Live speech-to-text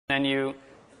then you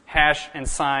hash and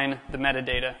sign the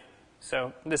metadata.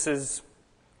 So this is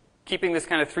keeping this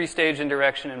kind of three-stage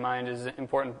indirection in mind is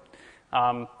important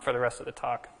for the rest of the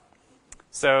talk.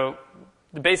 So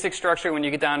the basic structure when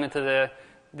you get down into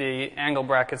the angle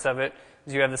brackets of it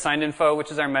is you have the signed info,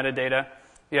 which is our metadata.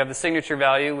 You have the signature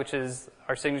value, which is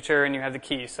our signature, and you have the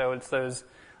key. So it's those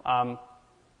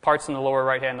parts in the lower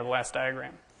right hand of the last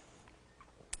diagram.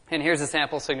 And here's a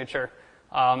sample signature.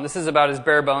 This is about as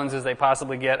bare bones as they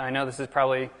possibly get. I know this is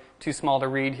probably too small to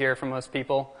read here for most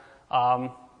people,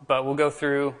 but we'll go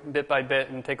through bit by bit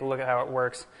and take a look at how it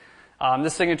works.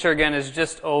 This signature, again, is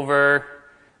just over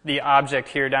the object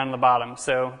here down at the bottom.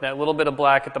 So that little bit of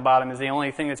black at the bottom is the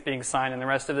only thing that's being signed, and the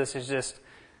rest of this is just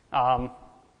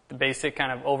the basic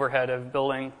kind of overhead of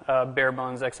building a bare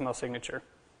bones XML signature.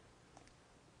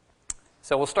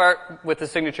 So we'll start with the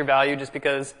signature value just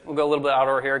because we'll go a little bit out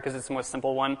over here because it's the most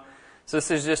simple one. So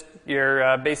this is just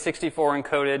your base 64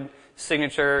 encoded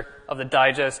signature of the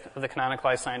digest of the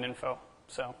canonicalized signed info.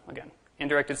 So again,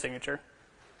 indirected signature.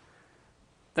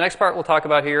 The next part we'll talk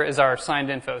about here is our signed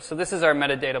info. So this is our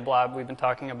metadata blob we've been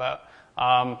talking about.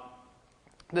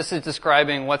 This is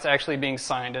describing what's actually being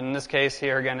signed. And in this case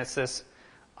here, again, it's this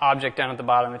object down at the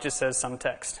bottom. It just says some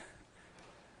text.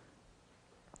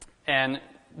 And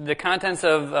the contents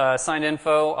of signed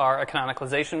info are a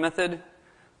canonicalization method,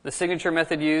 the signature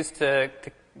method used to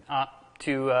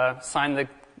sign the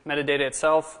metadata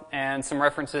itself, and some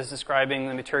references describing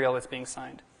the material that's being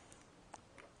signed.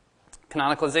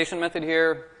 Canonicalization method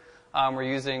here, we're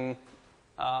using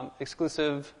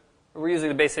we're using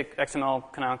the basic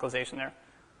XML canonicalization there.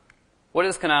 What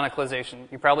is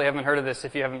canonicalization? You probably haven't heard of this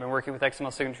if you haven't been working with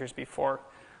XML signatures before.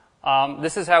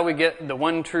 This is how we get the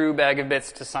one true bag of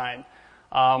bits to sign.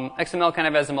 XML kind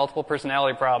of has a multiple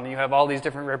personality problem. You have all these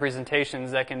different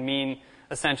representations that can mean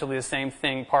essentially the same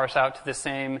thing, parse out to the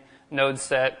same node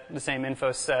set, the same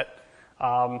info set.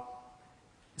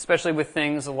 Especially with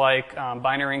things like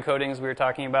binary encodings we were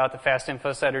talking about, the fast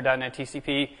info set or .NET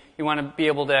TCP, you want to be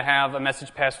able to have a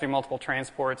message pass through multiple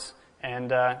transports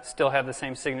and still have the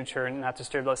same signature and not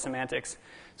disturb those semantics.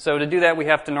 So to do that, we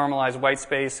have to normalize white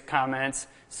space, comments,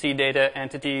 C data,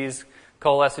 entities,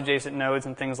 coalesce adjacent nodes,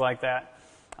 and things like that.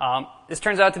 This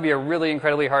turns out to be a really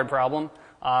incredibly hard problem,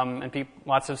 and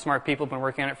lots of smart people have been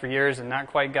working on it for years and not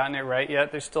quite gotten it right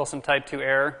yet. There's still some type 2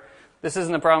 error. This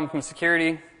isn't a problem from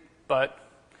security, but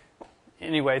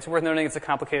anyway, it's worth noting it's a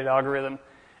complicated algorithm.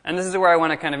 And this is where I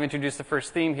want to kind of introduce the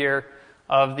first theme here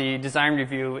of the design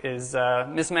review is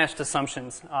mismatched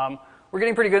assumptions. We're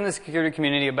getting pretty good in the security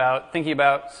community about thinking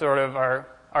about sort of our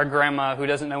grandma who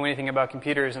doesn't know anything about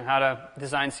computers and how to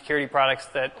design security products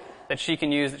that she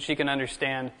can use, that she can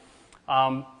understand.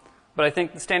 But I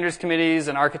think the standards committees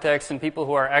and architects and people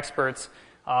who are experts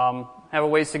have a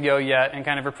ways to go yet in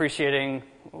kind of appreciating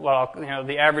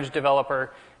the average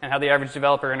developer and how the average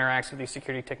developer interacts with these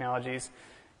security technologies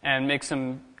and make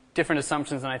some different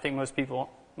assumptions than I think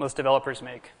most developers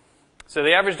make. So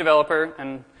the average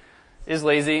developer is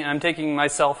lazy, and I'm taking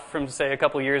myself from, say, a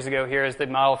couple years ago here as the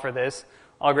model for this.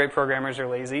 All great programmers are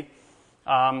lazy.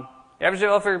 The average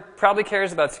developer probably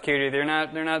cares about security.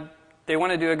 They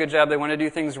want to do a good job. They want to do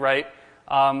things right.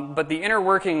 But the inner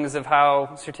workings of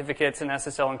how certificates and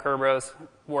SSL and Kerberos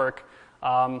work,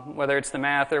 whether it's the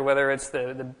math or whether it's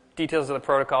the details of the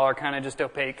protocol, are kind of just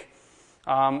opaque.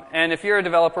 And if you're a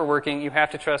developer working, you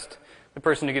have to trust the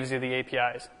person who gives you the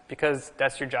APIs because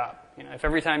that's your job. If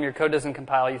every time your code doesn't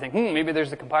compile, you think, maybe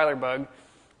there's a compiler bug,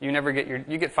 you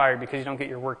get fired because you don't get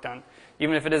your work done.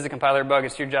 Even if it is a compiler bug,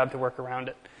 it's your job to work around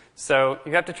it. So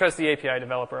you have to trust the API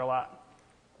developer a lot.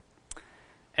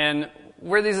 And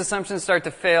where these assumptions start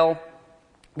to fail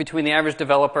between the average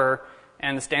developer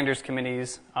and the standards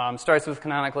committees starts with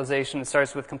canonicalization,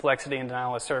 starts with complexity and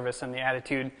denial of service, and the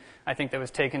attitude, I think, that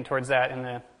was taken towards that in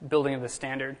the building of the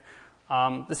standard.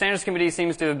 The standards committee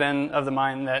seems to have been of the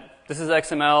mind that this is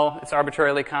XML, it's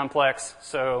arbitrarily complex,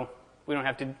 so we don't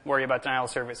have to worry about denial of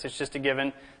service. It's just a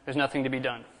given. There's nothing to be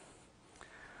done.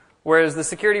 Whereas the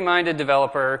security-minded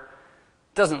developer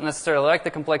doesn't necessarily like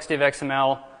the complexity of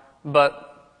XML, but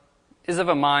is of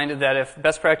a mind that if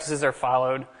best practices are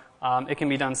followed, it can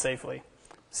be done safely.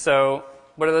 So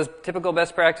what are those typical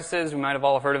best practices? We might have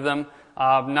all heard of them.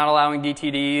 Not allowing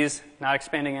DTDs, not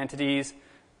expanding entities,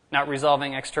 not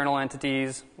resolving external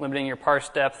entities, limiting your parse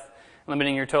depth,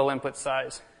 limiting your total input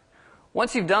size.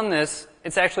 Once you've done this,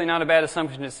 it's actually not a bad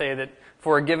assumption to say that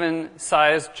for a given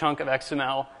size chunk of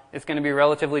XML, it's going to be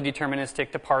relatively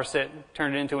deterministic to parse it,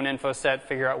 turn it into an info set,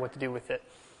 figure out what to do with it.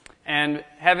 And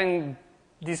having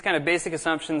these kind of basic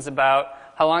assumptions about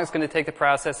how long it's going to take to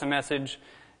process a message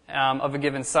of a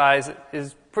given size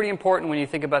is pretty important when you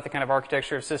think about the kind of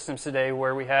architecture of systems today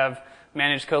where we have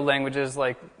managed code languages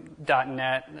like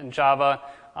 .NET and Java,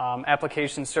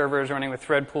 application servers running with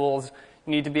thread pools.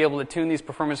 You need to be able to tune these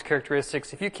performance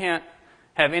characteristics. If you can't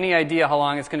have any idea how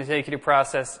long it's going to take you to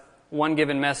process one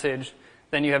given message,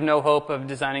 then you have no hope of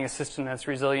designing a system that's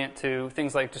resilient to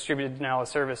things like distributed denial of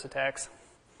service attacks.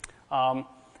 And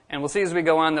we'll see as we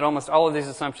go on that almost all of these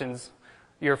assumptions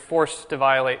you're forced to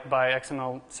violate by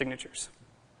XML signatures.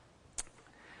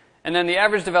 And then the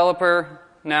average developer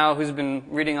now who's been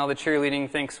reading all the cheerleading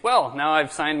thinks, well, now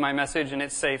I've signed my message and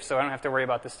it's safe, so I don't have to worry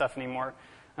about this stuff anymore.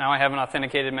 Now I have an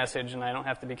authenticated message and I don't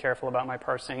have to be careful about my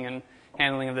parsing and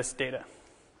handling of this data.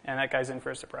 And that guy's in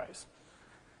for a surprise.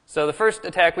 So the first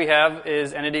attack we have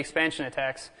is entity expansion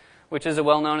attacks, which is a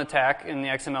well-known attack in the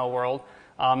XML world,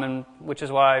 and which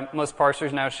is why most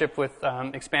parsers now ship with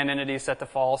expand entities set to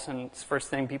false, and it's the first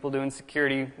thing people do in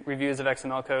security reviews of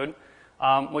XML code.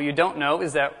 What you don't know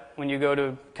is that when you go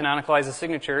to canonicalize a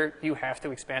signature, you have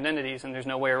to expand entities, and there's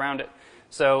no way around it.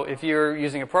 So if you're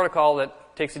using a protocol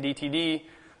that takes a DTD,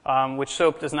 which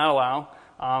SOAP does not allow,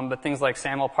 but things like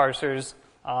SAML parsers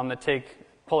that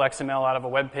pull XML out of a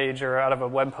web page or out of a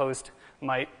web post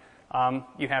might,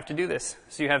 you have to do this.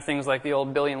 So you have things like the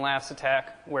old billion laughs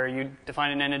attack, where you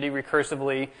define an entity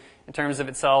recursively in terms of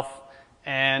itself,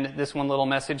 and this one little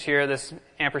message here, this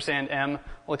 &M,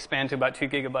 will expand to about 2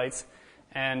 gigabytes,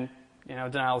 and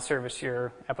denial of service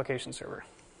your application server.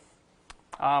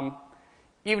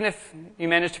 Even if you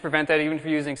manage to prevent that, even if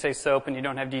you're using, say, SOAP and you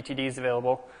don't have DTDs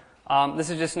available, this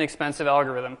is just an expensive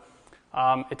algorithm.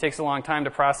 It takes a long time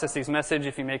to process these messages.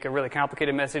 If you make a really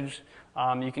complicated message,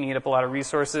 you can eat up a lot of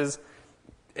resources.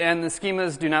 And the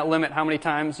schemas do not limit how many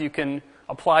times you can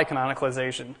apply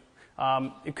canonicalization.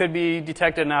 It could be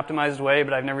detected in an optimized way,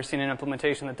 but I've never seen an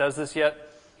implementation that does this yet.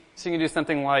 So you can do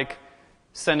something like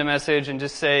send a message and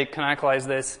just say, canonicalize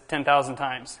this 10,000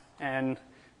 times. And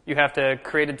you have to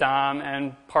create a DOM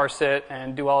and parse it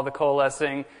and do all the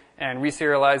coalescing and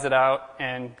reserialize it out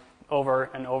and over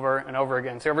and over and over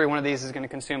again. So every one of these is going to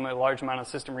consume a large amount of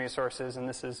system resources, and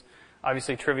this is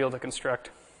obviously trivial to construct.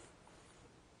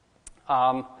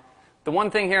 The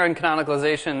one thing here in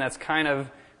canonicalization that's kind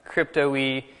of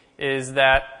crypto-y is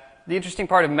that the interesting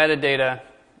part of metadata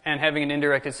and having an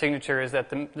indirected signature is that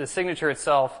the signature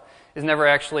itself is never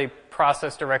actually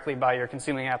processed directly by your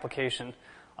consuming application.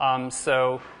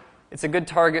 So it's a good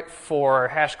target for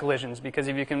hash collisions, because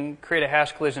if you can create a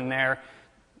hash collision there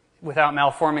without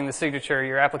malforming the signature,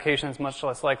 your application is much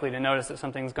less likely to notice that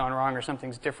something's gone wrong or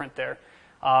something's different there.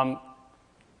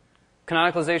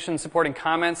 Canonicalization supporting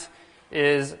comments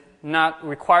is not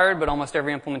required, but almost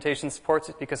every implementation supports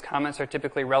it because comments are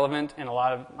typically relevant in a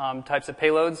lot of types of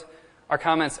payloads. Are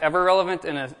comments ever relevant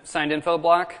in a signed info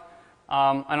block?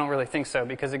 I don't really think so,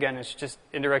 because again, it's just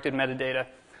indirected metadata.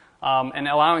 And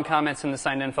allowing comments in the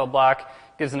signed info block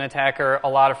gives an attacker a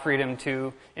lot of freedom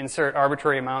to insert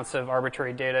arbitrary amounts of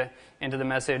arbitrary data into the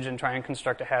message and try and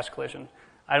construct a hash collision.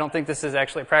 I don't think this is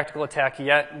actually a practical attack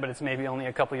yet, but it's maybe only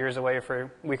a couple years away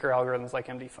for weaker algorithms like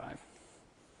MD5.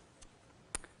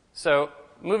 So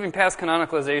moving past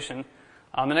canonicalization,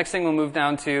 the next thing we'll move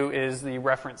down to is the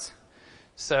reference.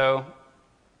 So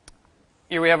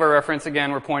here we have our reference.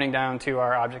 Again, we're pointing down to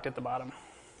our object at the bottom.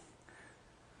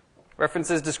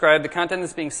 References describe the content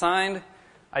that's being signed,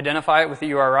 identify it with the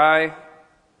URI,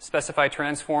 specify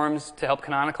transforms to help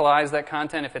canonicalize that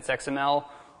content if it's XML,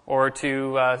 or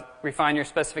to refine your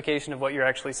specification of what you're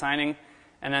actually signing,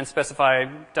 and then specify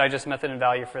digest method and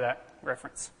value for that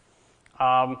reference.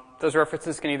 Those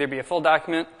references can either be a full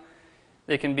document,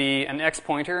 they can be an X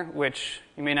pointer, which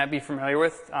you may not be familiar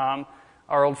with.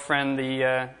 Our old friend,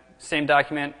 the same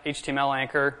document HTML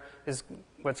anchor, is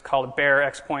what's called a bare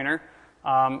X pointer.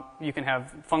 You can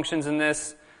have functions in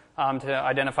this to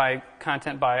identify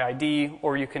content by ID,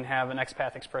 or you can have an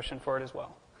XPath expression for it as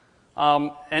well.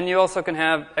 And you also can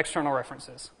have external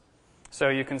references. So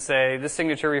you can say this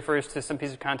signature refers to some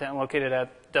piece of content located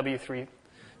at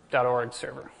w3.org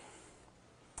server.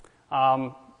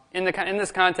 In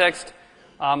this context,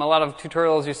 a lot of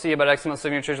tutorials you see about XML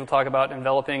signatures will talk about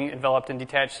enveloping, enveloped, and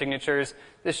detached signatures.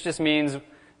 This just means, it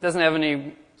doesn't have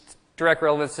any direct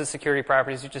relevance to security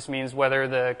properties. It just means whether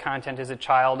the content is a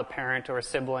child, a parent, or a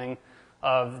sibling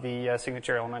of the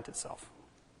signature element itself.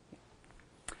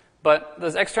 But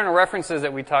those external references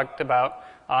that we talked about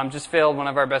just failed one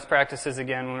of our best practices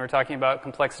again when we were talking about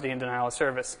complexity and denial of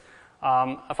service.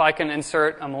 If I can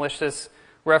insert a malicious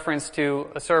reference to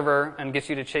a server and get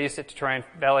you to chase it to try and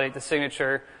validate the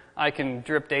signature, I can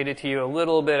drip data to you a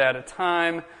little bit at a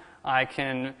time. I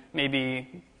can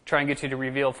maybe try and get you to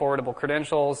reveal forwardable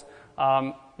credentials.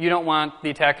 you don't want the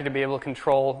attacker to be able to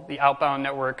control the outbound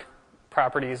network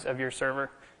properties of your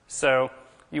server. So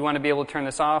you want to be able to turn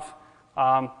this off.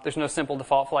 There's no simple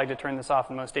default flag to turn this off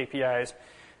in most APIs.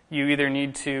 You either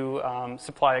need to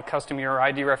supply a custom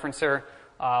URI dereferencer,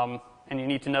 and you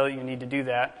need to know that you need to do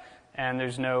that. And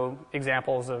there's no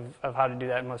examples of how to do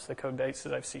that in most of the code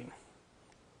bases I've seen.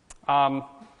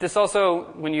 This also,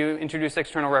 when you introduce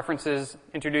external references,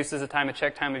 introduces a time of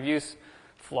check, time of use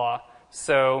flaw.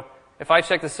 So if I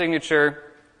check the signature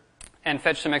and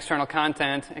fetch some external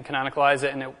content and canonicalize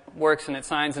it, and it works and it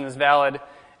signs and is valid,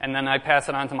 and then I pass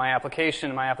it on to my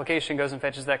application goes and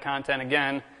fetches that content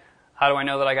again, how do I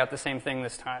know that I got the same thing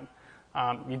this time?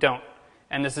 You don't.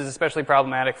 And this is especially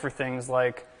problematic for things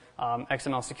like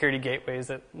XML security gateways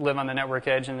that live on the network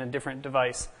edge in a different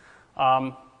device.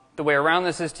 The way around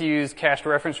this is to use cached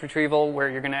reference retrieval, where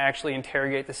you're going to actually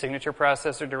interrogate the signature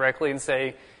processor directly and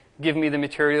say, give me the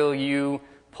material you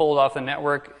pulled off the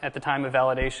network at the time of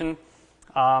validation.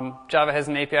 Java has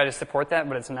an API to support that,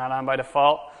 but it's not on by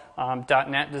default.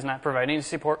 .NET does not provide any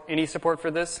support for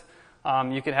this.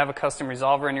 You could have a custom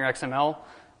resolver in your XML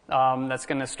that's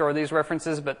going to store these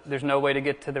references, but there's no way to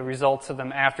get to the results of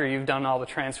them after you've done all the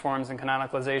transforms and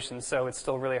canonicalizations, so it's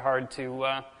still really hard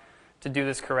to do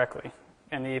this correctly,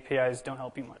 and the APIs don't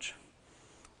help you much.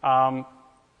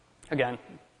 Again,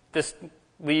 this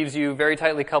leaves you very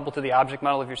tightly coupled to the object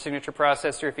model of your signature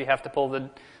processor if you have to pull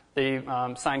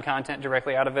the signed content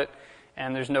directly out of it,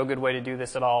 and there's no good way to do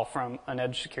this at all from an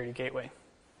edge security gateway.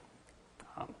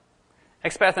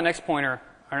 XPath and XPointer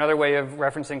are another way of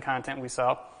referencing content we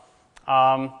saw.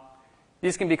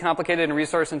 These can be complicated and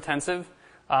resource intensive.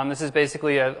 This is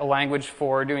basically a language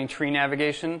for doing tree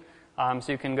navigation.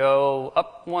 So you can go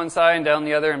up one side and down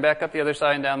the other and back up the other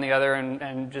side and down the other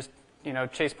and just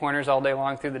chase pointers all day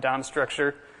long through the DOM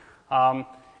structure.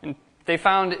 And they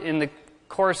found in the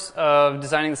course of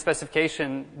designing the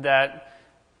specification that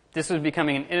this was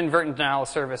becoming an inadvertent denial of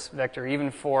service vector,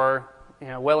 even for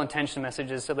well-intentioned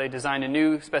messages. So they designed a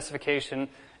new specification,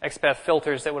 XPath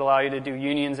filters, that would allow you to do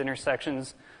unions,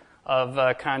 intersections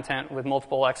of content with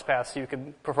multiple XPaths, so you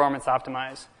could performance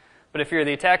optimize. But if you're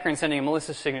the attacker and sending a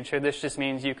malicious signature, this just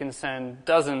means you can send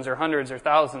dozens or hundreds or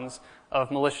thousands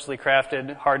of maliciously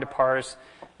crafted, hard to parse,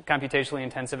 computationally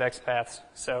intensive XPaths.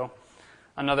 So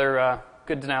another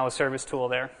good denial of service tool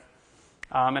there.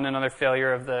 And another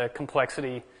failure of the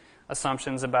complexity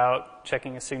assumptions about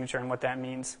checking a signature and what that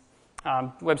means.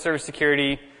 Web Service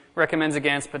Security recommends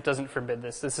against but doesn't forbid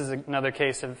this. This is another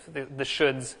case of the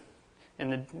shoulds in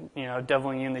the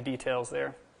deviling in the details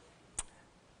there.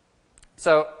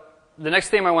 So the next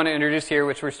theme I want to introduce here,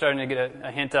 which we're starting to get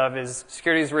a hint of, is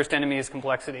security's worst enemy is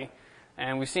complexity.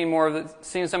 And we've seen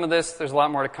some of this. There's a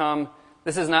lot more to come.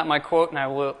 This is not my quote, and I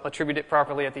will attribute it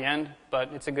properly at the end,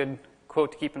 but it's a good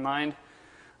quote to keep in mind.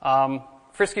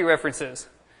 Frisky references.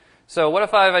 So what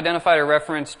if I've identified a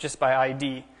reference just by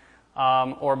ID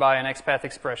or by an XPath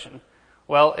expression?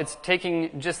 Well, it's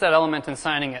taking just that element and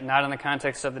signing it, not in the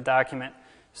context of the document.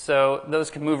 So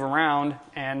those can move around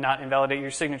and not invalidate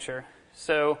your signature.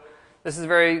 So this is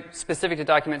very specific to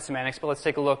document semantics, but let's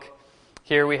take a look.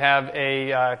 Here we have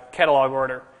a catalog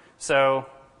order. So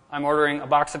I'm ordering a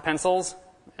box of pencils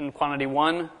in quantity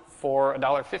 1 for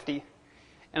 $1.50,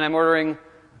 and I'm ordering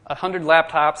 100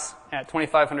 laptops at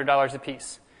 $2,500 a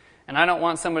piece. And I don't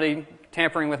want somebody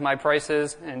tampering with my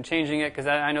prices and changing it, because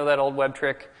I know that old web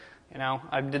trick.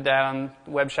 I did that on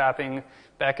web shopping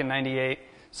back in '98.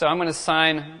 So I'm going to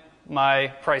sign my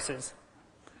prices.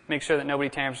 Make sure that nobody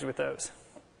tampers with those.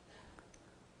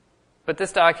 But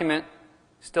this document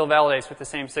still validates with the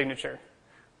same signature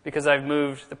because I've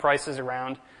moved the prices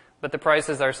around, but the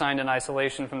prices are signed in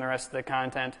isolation from the rest of the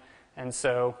content, and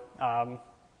so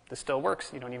this still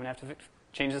works. You don't even have to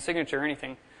change the signature or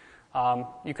anything.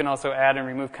 You can also add and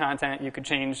remove content. You could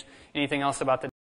change anything else about the